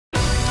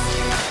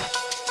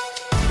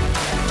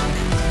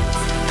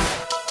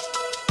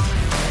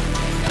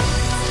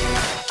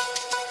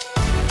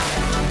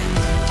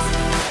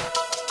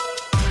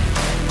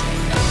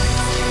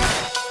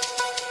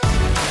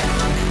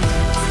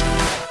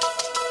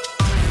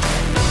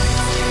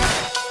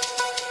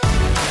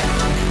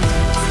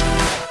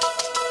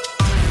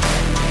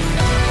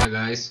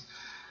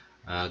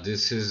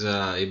This is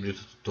a Hybrido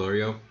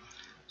tutorial.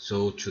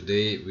 So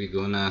today we're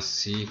gonna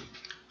see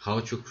how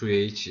to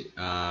create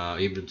a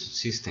hybrid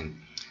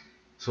system.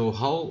 So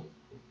how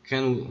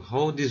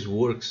this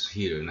works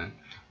here? Né?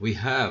 We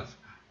have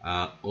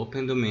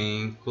open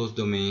domain, closed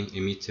domain,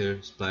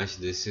 emitter, splash.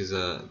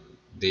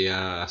 They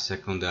are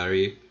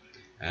secondary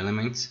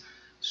elements.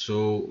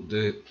 So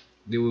the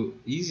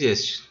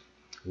easiest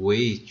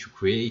way to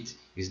create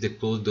is the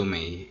closed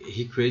domain.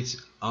 He creates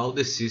all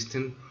the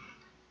system,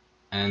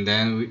 and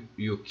then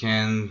you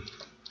can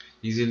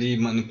easily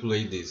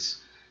manipulate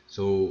this.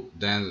 So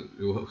then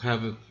you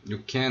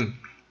can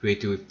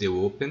create with the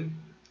open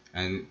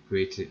and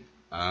create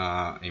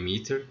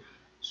emitter.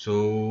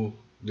 So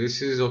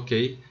this is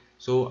okay.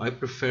 So I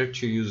prefer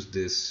to use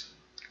this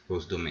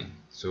closed domain.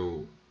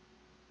 So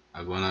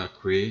I'm gonna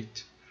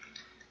create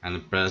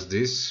and press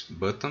this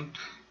button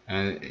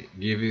and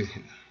give it.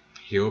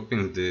 He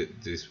opens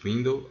this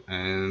window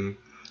and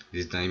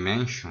these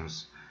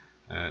dimensions.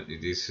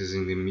 This is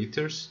in the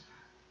meters,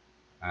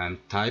 and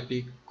type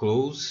it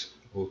close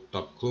or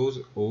top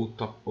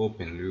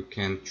open. You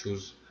can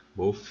choose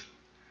both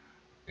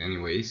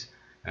anyways.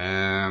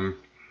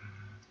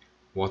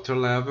 Water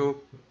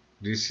level,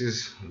 this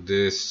is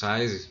the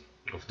size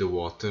of the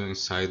water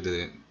inside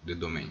the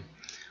domain.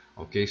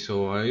 Okay,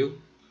 so I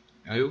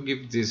will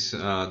give this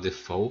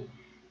default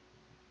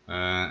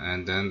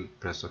and then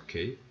press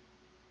OK.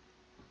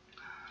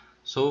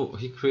 So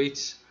he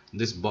creates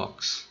this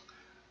box,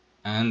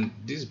 and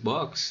this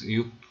box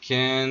you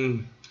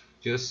can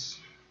just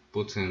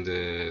put in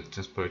the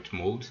transport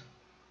mode.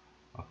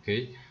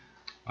 Okay,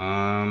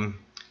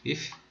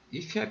 if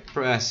I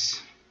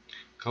press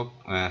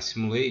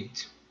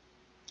simulate,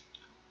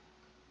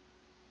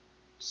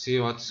 see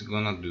what's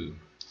gonna do.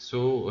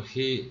 So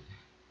he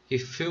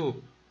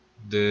filled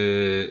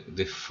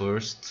the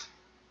first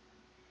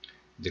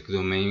the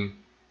domain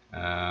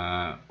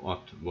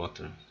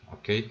water.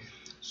 Okay,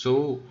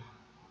 so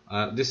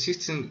the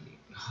system,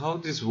 how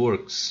this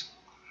works,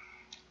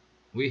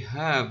 we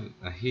have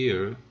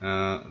here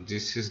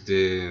this is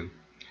the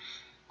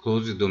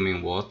closed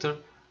domain water.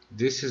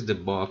 This is the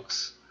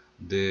box.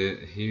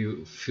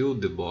 He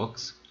filled the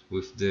box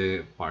with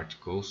the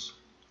particles,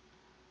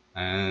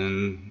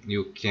 and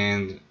you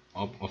can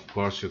of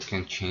course you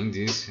can change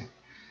this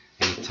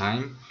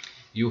anytime.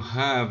 You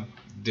have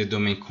the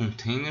domain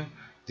container.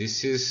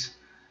 This is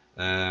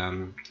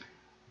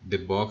the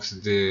box.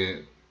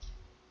 The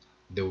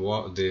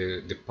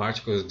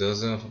particles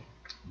doesn't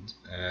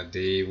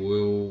they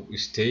will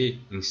stay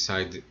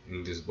inside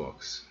in this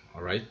box.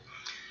 All right.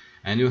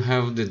 And you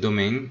have the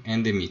domain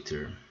and the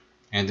emitter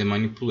and the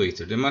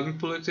manipulator. The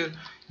manipulator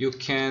you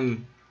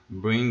can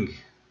bring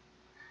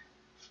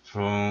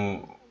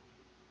from,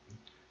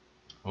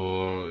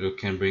 or you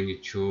can bring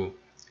it to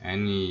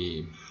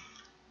any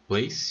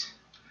place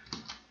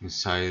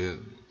inside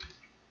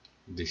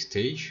the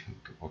stage.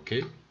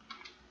 Okay,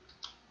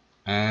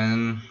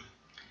 and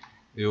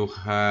you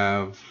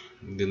have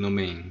the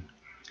domain.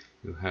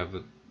 You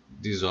have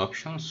this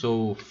option.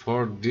 So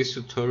for this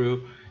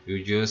tutorial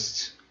you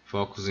just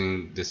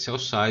focusing the cell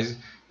size.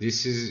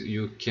 This is,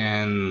 you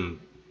can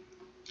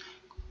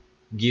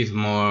give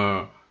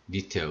more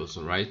details,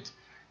 right?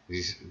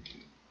 This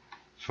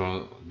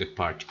for the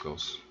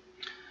particles.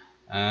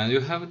 And you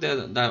have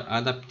the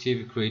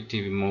adaptive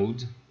creative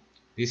mode.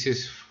 This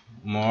is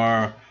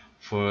more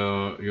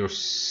for your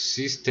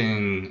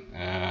system,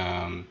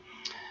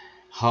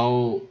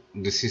 how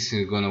the system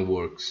is gonna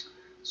work.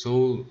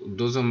 So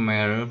doesn't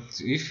matter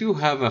if you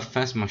have a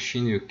fast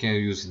machine, you can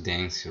use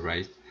dense,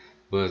 right?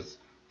 But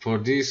for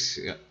this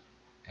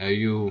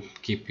you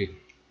keep it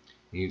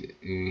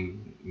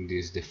in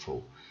this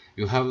default.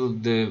 You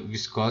have the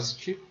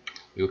viscosity.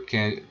 You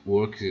can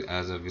work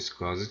as a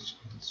viscosity.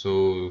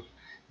 So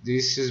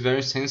this is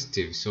very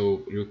sensitive.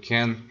 So you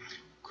can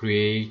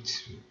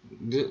create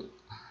the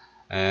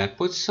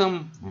put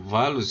some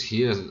values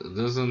here.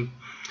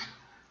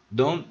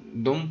 Don't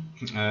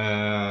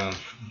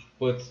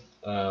put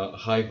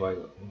high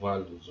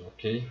values.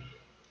 Okay,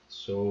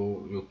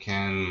 so you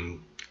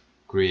can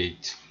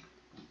create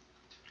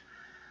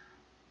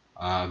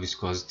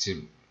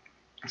viscosity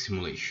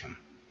simulation.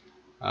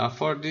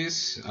 For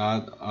this,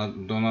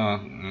 I'm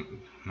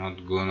not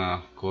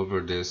gonna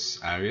cover these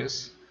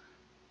areas.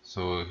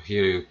 So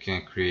here you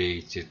can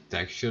create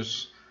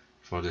textures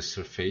for the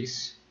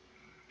surface.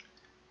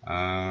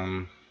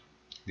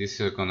 This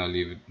is gonna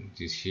leave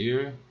this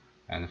here,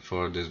 and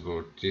for this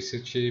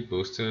vorticity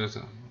boosters,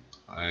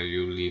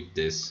 you leave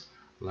this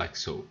like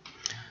so.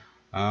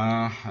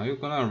 I'm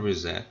gonna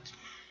reset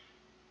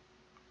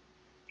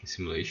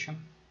simulation.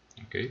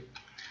 Okay.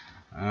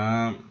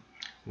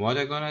 What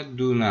I'm gonna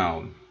do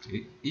now,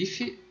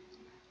 if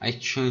I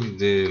change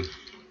the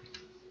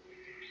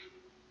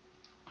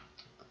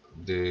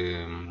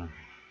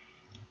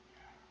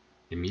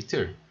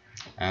emitter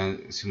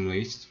and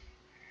simulate,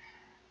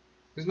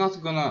 it's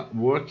not gonna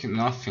work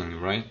nothing,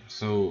 right?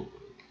 So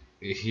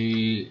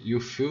you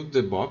fill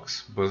the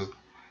box, but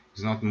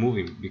it's not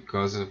moving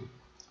because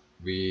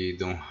we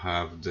don't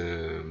have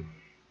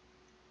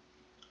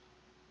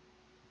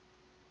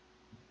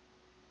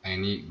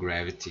any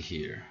gravity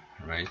here,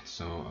 right?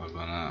 So I'm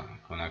gonna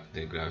connect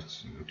the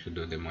gravity to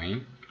the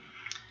domain,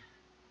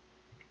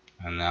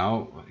 and now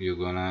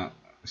you're gonna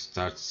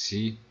start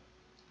see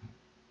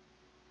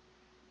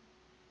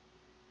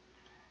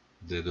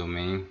the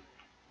domain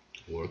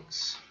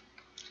works.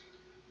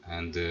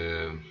 And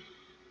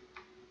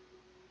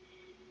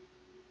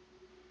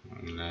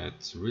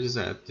let's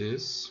reset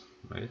this,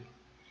 right?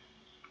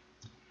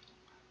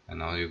 And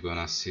now you're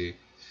gonna see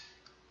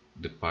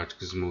the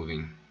particles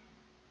moving,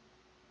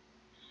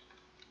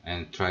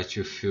 and try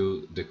to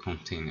fill the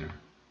container.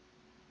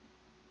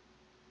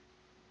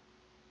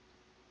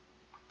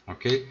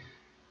 Okay,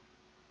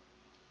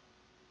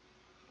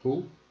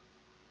 cool.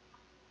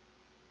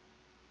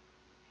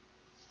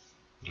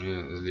 A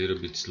little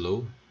bit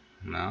slow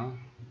now.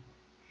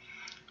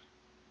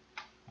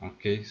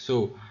 Okay,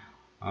 so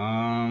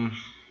I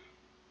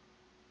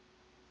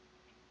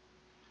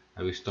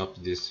will stop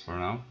this for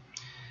now.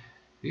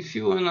 If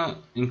you wanna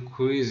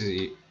increase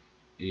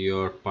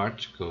your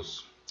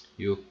particles,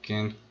 you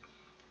can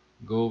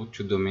go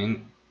to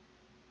domain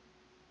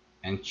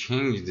and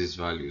change this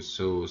value.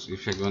 So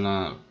if you're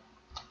gonna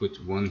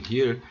put one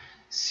here,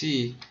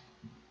 see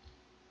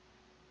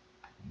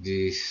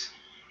this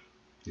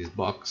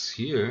box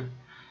here,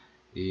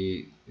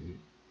 it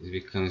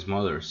becomes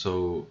smaller.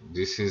 So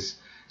this is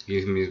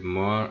gives me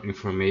more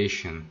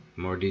information,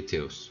 more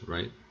details,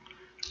 right?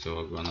 So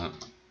I'm gonna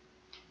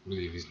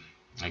leave it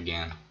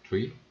again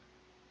 3.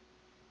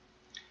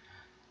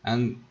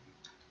 And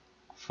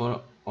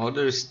for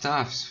other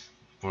stuffs,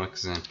 for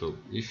example,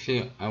 if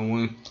I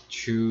want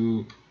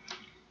to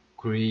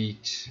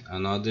create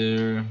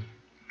another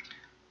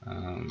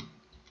um,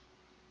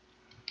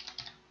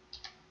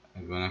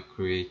 I'm gonna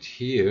create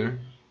here,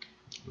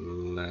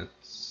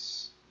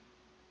 let's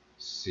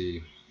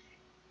see,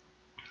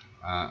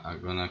 I'm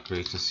gonna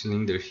create a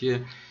cylinder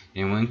here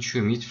and want to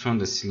emit from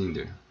the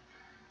cylinder.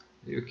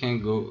 You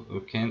can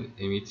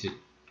emit it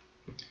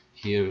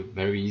here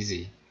very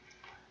easy,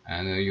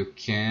 and you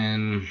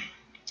can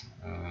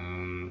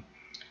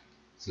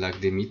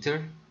select the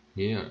emitter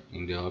here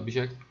in the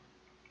object,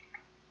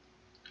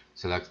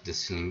 select the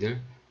cylinder.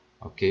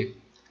 Okay,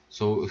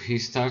 so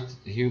he's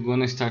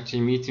gonna start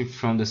emitting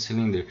from the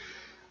cylinder,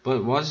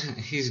 but what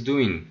he's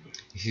doing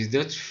is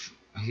that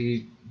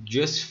he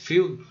just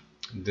filled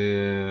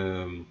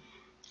the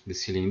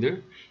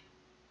cylinder,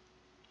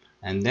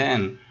 and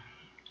then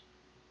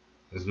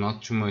there's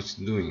not too much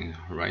doing,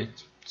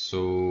 right?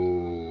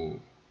 So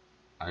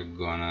I'm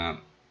gonna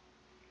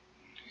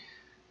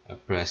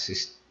press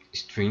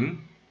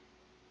string,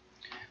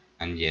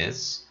 and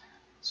yes,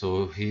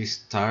 so he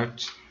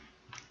start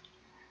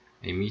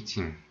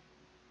emitting,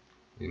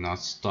 not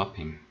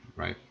stopping,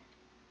 right?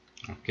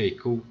 Okay,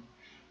 cool.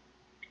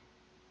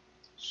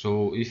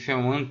 So if I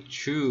want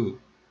to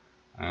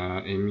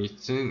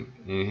emit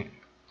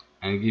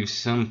and give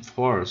some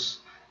force,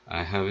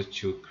 I have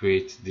to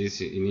create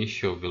this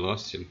initial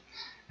velocity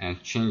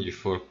and change it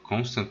for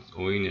constant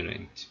or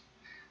inerent.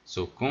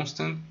 So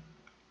constant,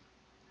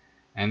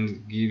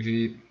 and give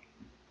it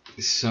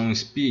some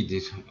speed.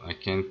 I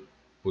can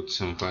put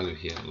some value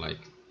here like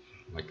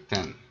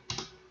 10.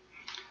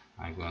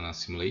 I'm gonna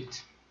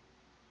simulate.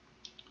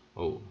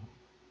 Oh,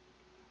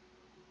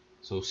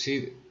 so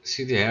see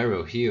the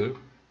arrow here.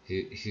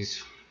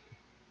 He's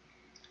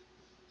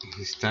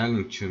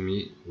telling to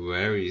me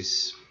where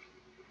is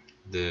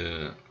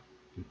the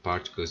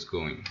particles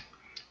going.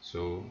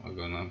 So I'm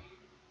gonna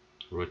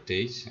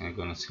rotate and I'm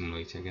gonna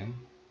simulate again.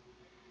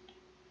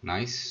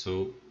 Nice.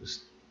 So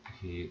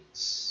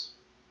he's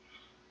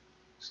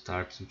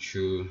starting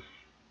to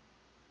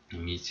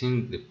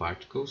emitting the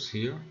particles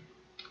here,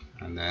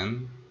 and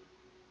then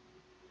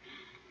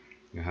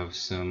you have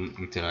some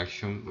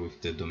interaction with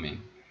the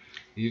domain.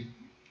 You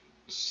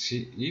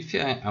see, if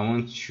I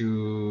want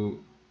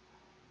to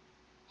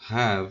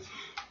have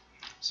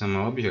some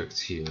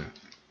objects here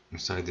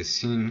inside the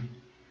scene,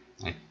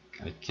 I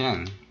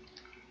can,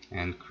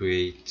 and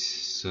create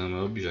some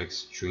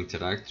objects to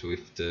interact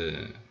with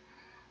the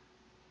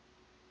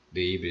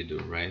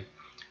Hybrido, right?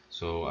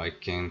 So I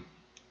can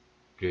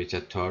create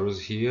a torus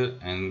here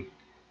and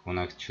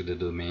connect to the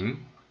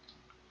domain,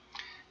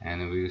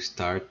 and we'll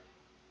start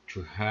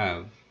to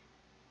have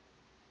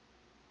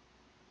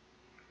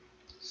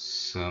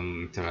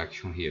some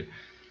interaction here.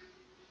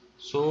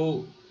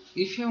 So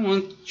if I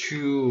want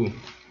to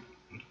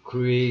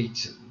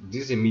create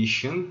this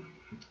emission,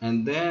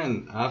 and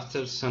then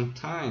after some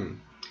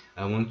time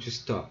I want to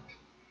stop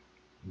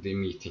the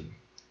emitting,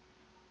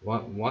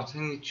 what I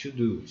need to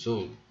do?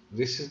 So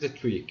this is the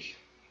trick,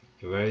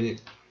 very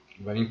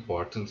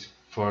important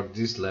for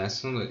this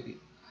lesson,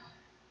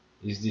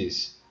 is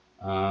this.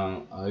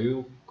 I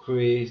will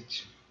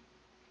create,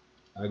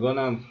 I'm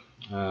gonna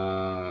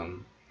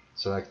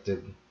select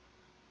the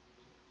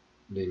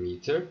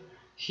emitter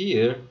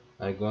here.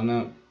 I'm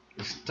gonna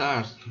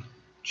start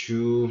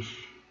to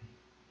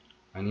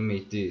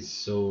animate this,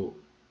 so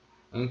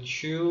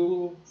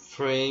until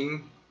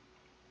frame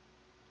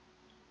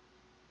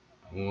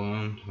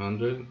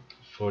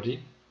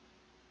 140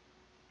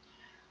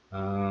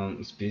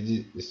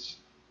 speed is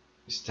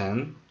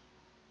 10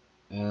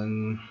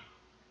 and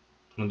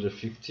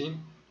 150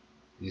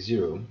 is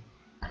 0.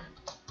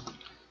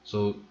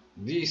 So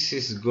this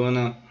is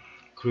gonna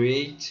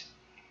create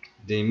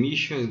the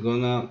emission is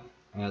gonna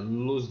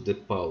lose the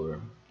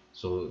power,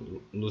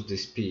 so lose the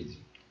speed.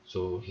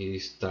 So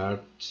he's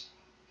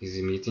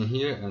emitting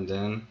here, and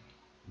then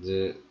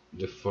the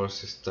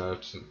force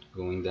starts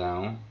going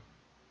down.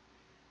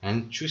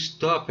 And to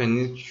stop, I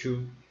need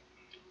to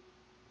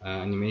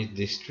animate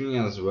the string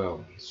as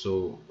well.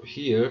 So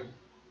here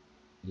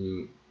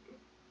in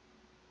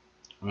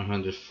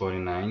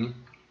 149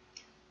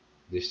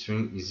 the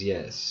string is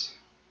yes,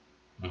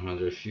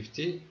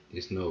 150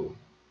 is no,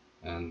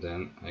 and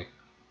then I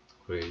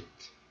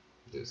create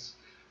this.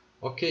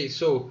 Okay,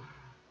 so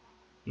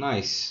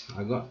nice.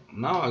 I'm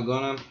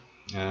gonna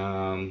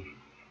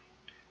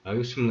I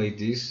will simulate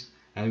this.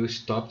 I will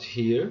stop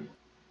here.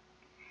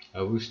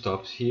 I will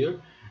stop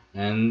here,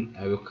 and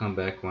I will come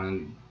back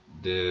when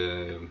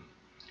the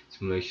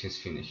simulation is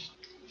finished.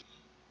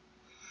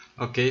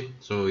 Okay,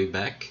 so we're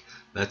back.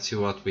 Let's see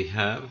what we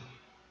have.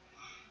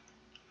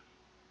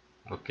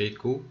 Okay,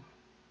 cool.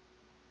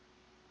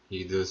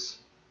 He does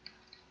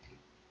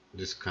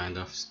this kind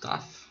of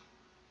stuff.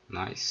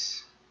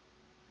 Nice.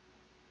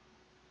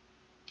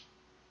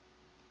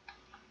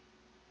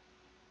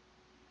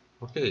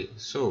 Okay,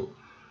 so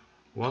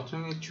what we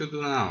need to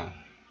do now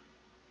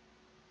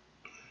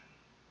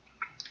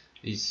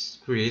is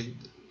create.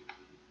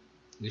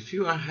 If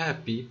you are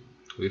happy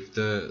with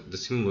the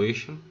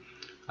simulation,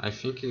 I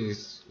think it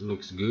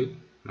looks good.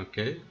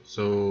 Okay,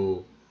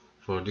 so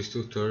for this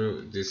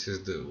tutorial, this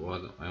is the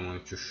what I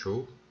want to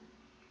show.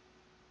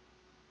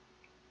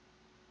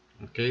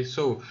 Okay,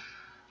 so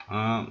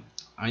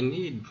I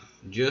need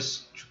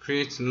just to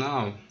create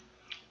now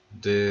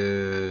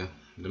the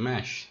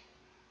mesh.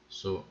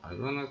 So I'm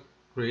gonna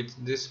create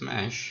this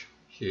mesh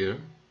here,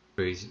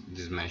 create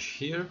this mesh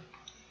here,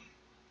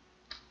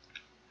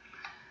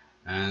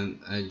 and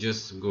I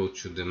just go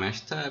to the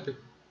mesh tab,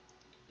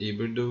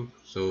 Hybrido.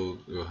 So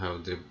you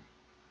have the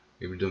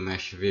Hybrido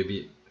mesh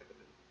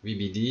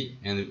VBD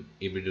and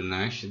Hybrido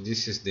mesh.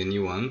 This is the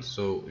new one,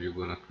 so you're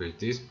gonna create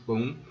this.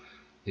 Boom,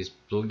 he's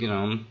plugging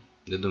on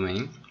the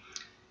domain,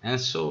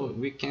 and so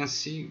we can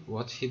see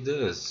what he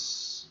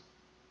does.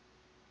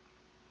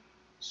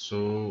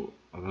 So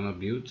I'm gonna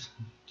build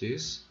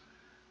this.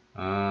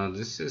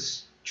 This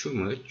is too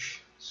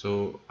much,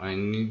 so I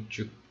need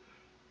to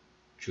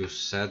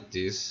set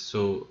this.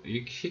 So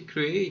he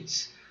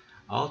creates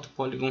auto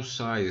polygon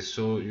size,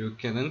 so you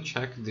can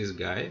uncheck this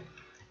guy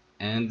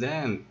and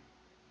then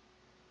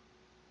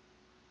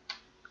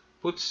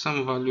put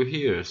some value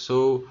here.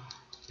 So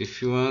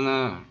if you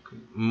wanna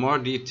more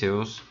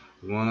details,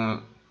 you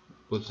wanna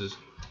put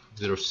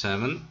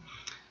 0.7,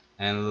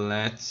 and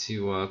let's see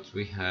what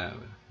we have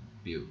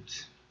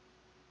built.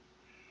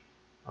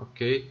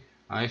 Okay,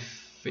 I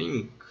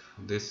think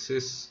this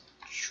is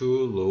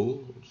too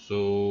low,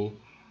 so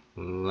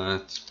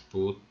let's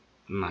put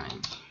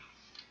 9.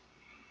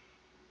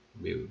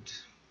 Build.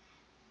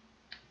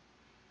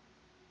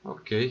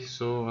 Okay,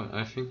 so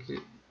I think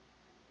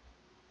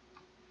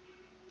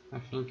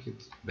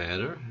it's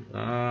better.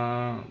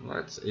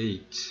 Let's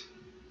 8.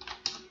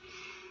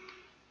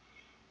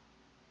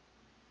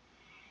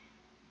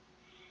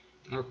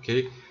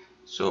 Okay,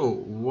 so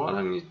what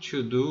I need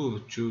to do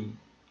to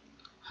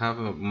have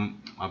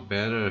a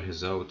better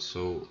result,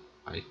 so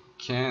I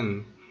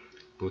can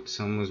put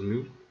some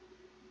smooth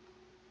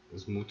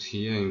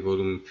here in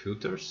volume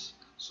filters.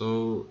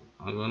 So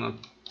I'm gonna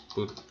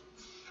put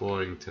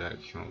 4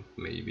 interaction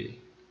maybe.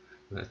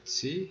 Let's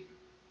see.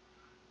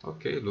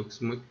 Okay,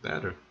 looks much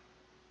better.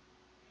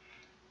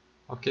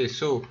 Okay,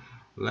 so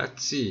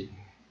let's see.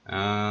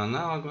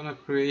 Now I'm gonna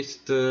create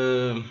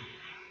the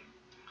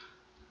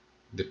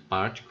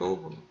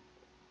particle,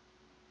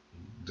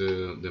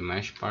 the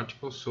mesh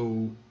particle.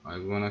 So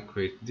I'm gonna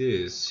create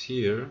this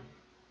here.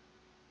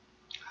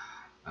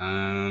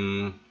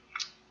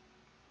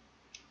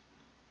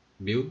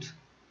 Build,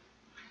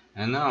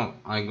 and now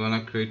I'm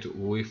gonna create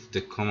with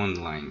the command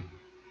line.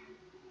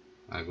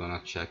 I'm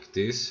gonna check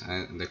this,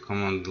 and the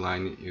command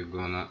line, you're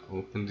gonna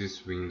open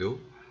this window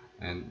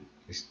and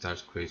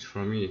start create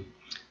for me.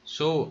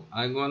 So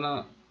I'm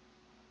gonna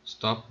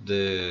stop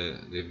the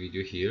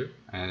video here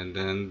and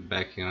then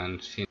back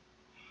and finish.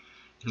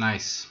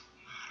 Nice,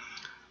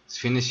 it's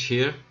finished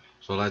here.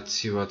 So let's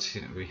see what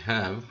we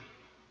have.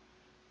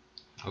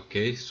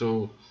 Okay,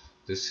 so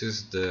this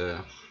is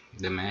the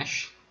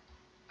mesh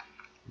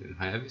we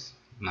have.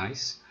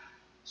 Nice.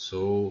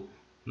 So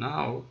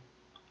now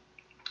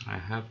I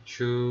have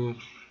to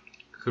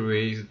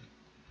create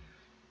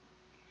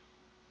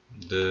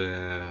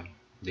the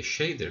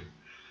shader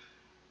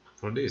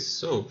for this.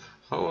 So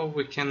how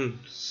we can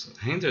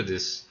render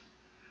this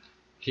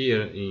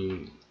here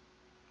in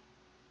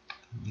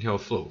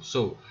flow?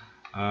 So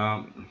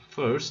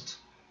first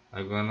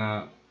I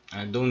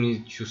don't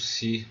need to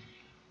see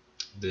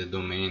the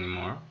domain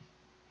anymore.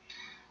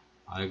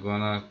 I'm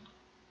gonna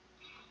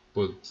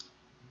put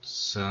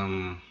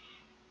some,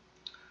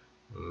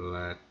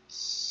 let's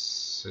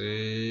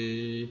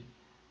say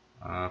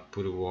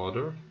put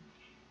water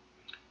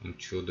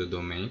into the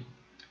domain,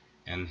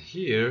 and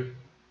here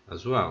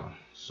as well.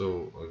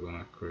 So I'm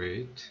gonna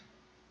create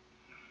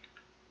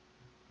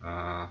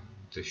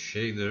the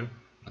shader.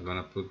 I'm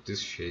gonna put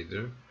this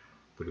shader,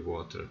 put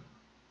water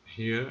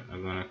here.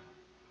 I'm gonna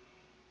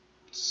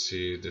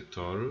see the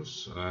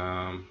torus.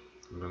 I'm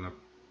gonna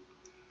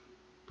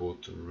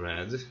put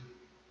red,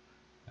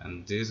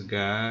 and this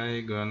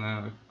guy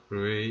gonna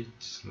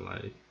create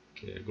like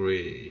a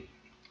gray.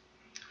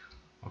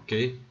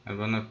 Okay, I'm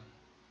gonna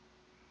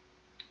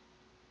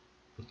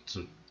put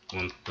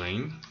one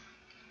plane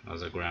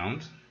as a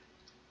ground,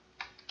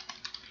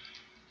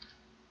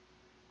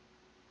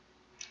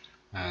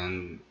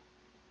 and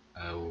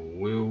I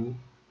will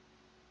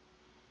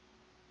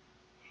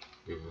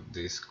give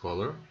this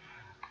color,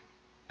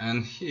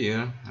 and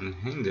here and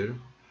hinder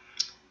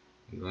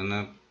I'm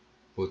gonna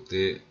put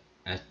the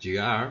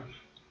HDR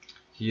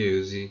here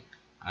using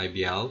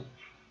IBL,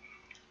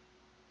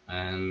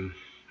 and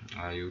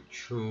I will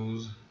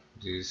choose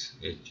this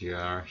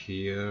HDR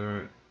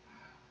here.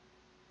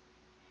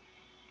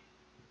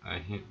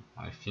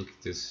 I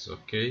think this is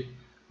okay.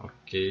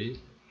 Okay,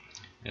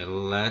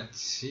 and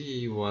let's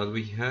see what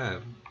we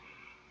have.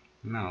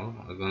 Now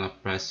I'm gonna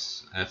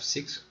press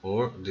F6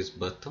 or this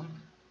button,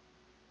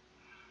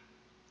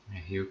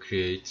 and he'll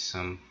create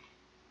some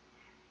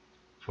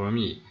for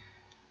me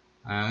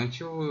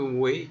until we're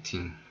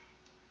waiting.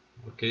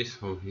 Okay,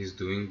 so he's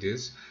doing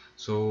this.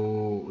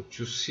 So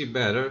to see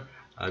better,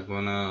 I'm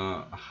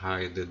gonna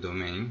hide the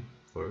domain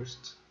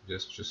first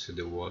just to see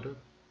the water,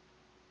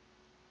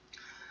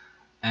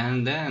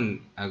 and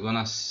then I'm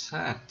gonna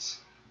set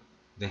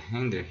the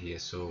render here.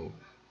 So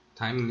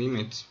time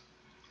limit,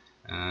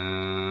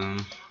 I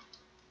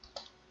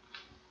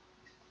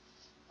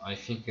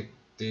think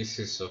this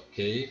is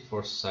okay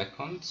for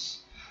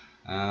seconds.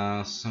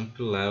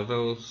 Sample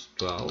levels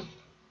 12.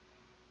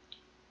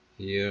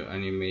 Here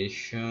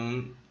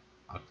animation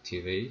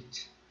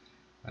activate.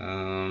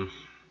 I'm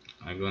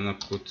gonna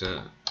put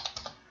a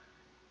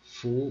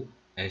full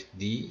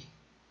HD.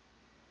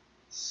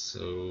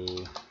 So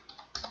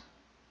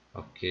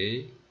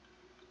okay,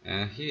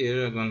 and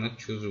here I'm gonna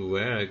choose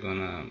where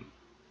I'm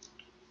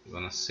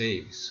gonna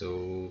save.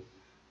 So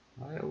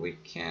we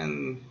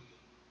can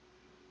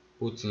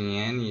put in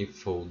any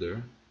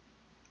folder.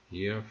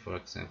 Here, for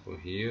example,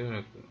 here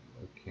I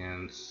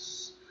can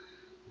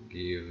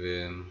give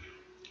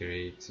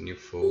create new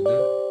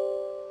folder.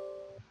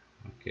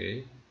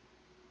 Okay,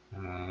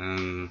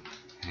 and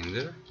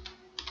render,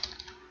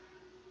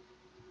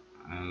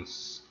 and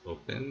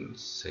open,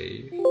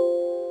 save.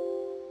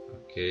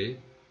 Okay,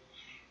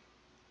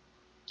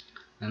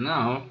 and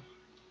now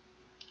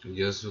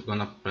just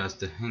gonna press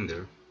the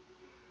render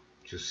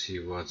to see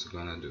what's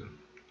gonna do.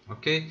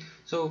 Okay,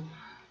 so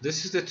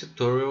this is the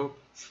tutorial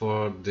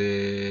for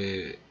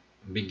the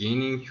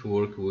beginning to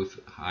work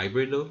with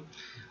Hybrido.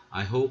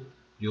 I hope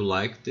you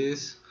like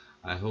this.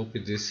 I hope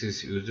this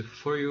is useful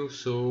for you.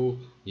 So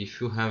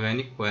if you have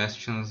any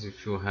questions,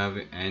 if you have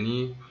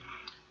any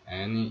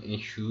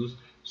issues,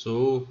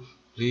 so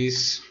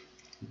please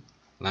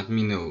let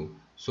me know.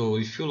 So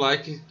if you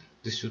like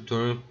this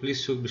tutorial,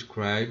 please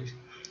subscribe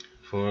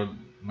for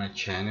my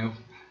channel,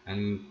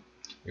 and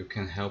you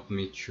can help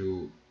me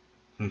to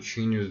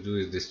continue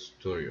doing these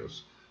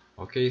tutorials.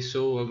 Okay,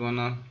 so we're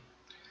gonna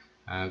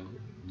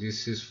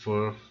this is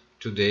for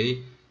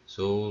today,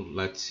 so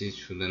let's see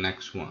to the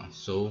next one.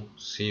 So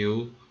see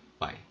you,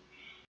 bye.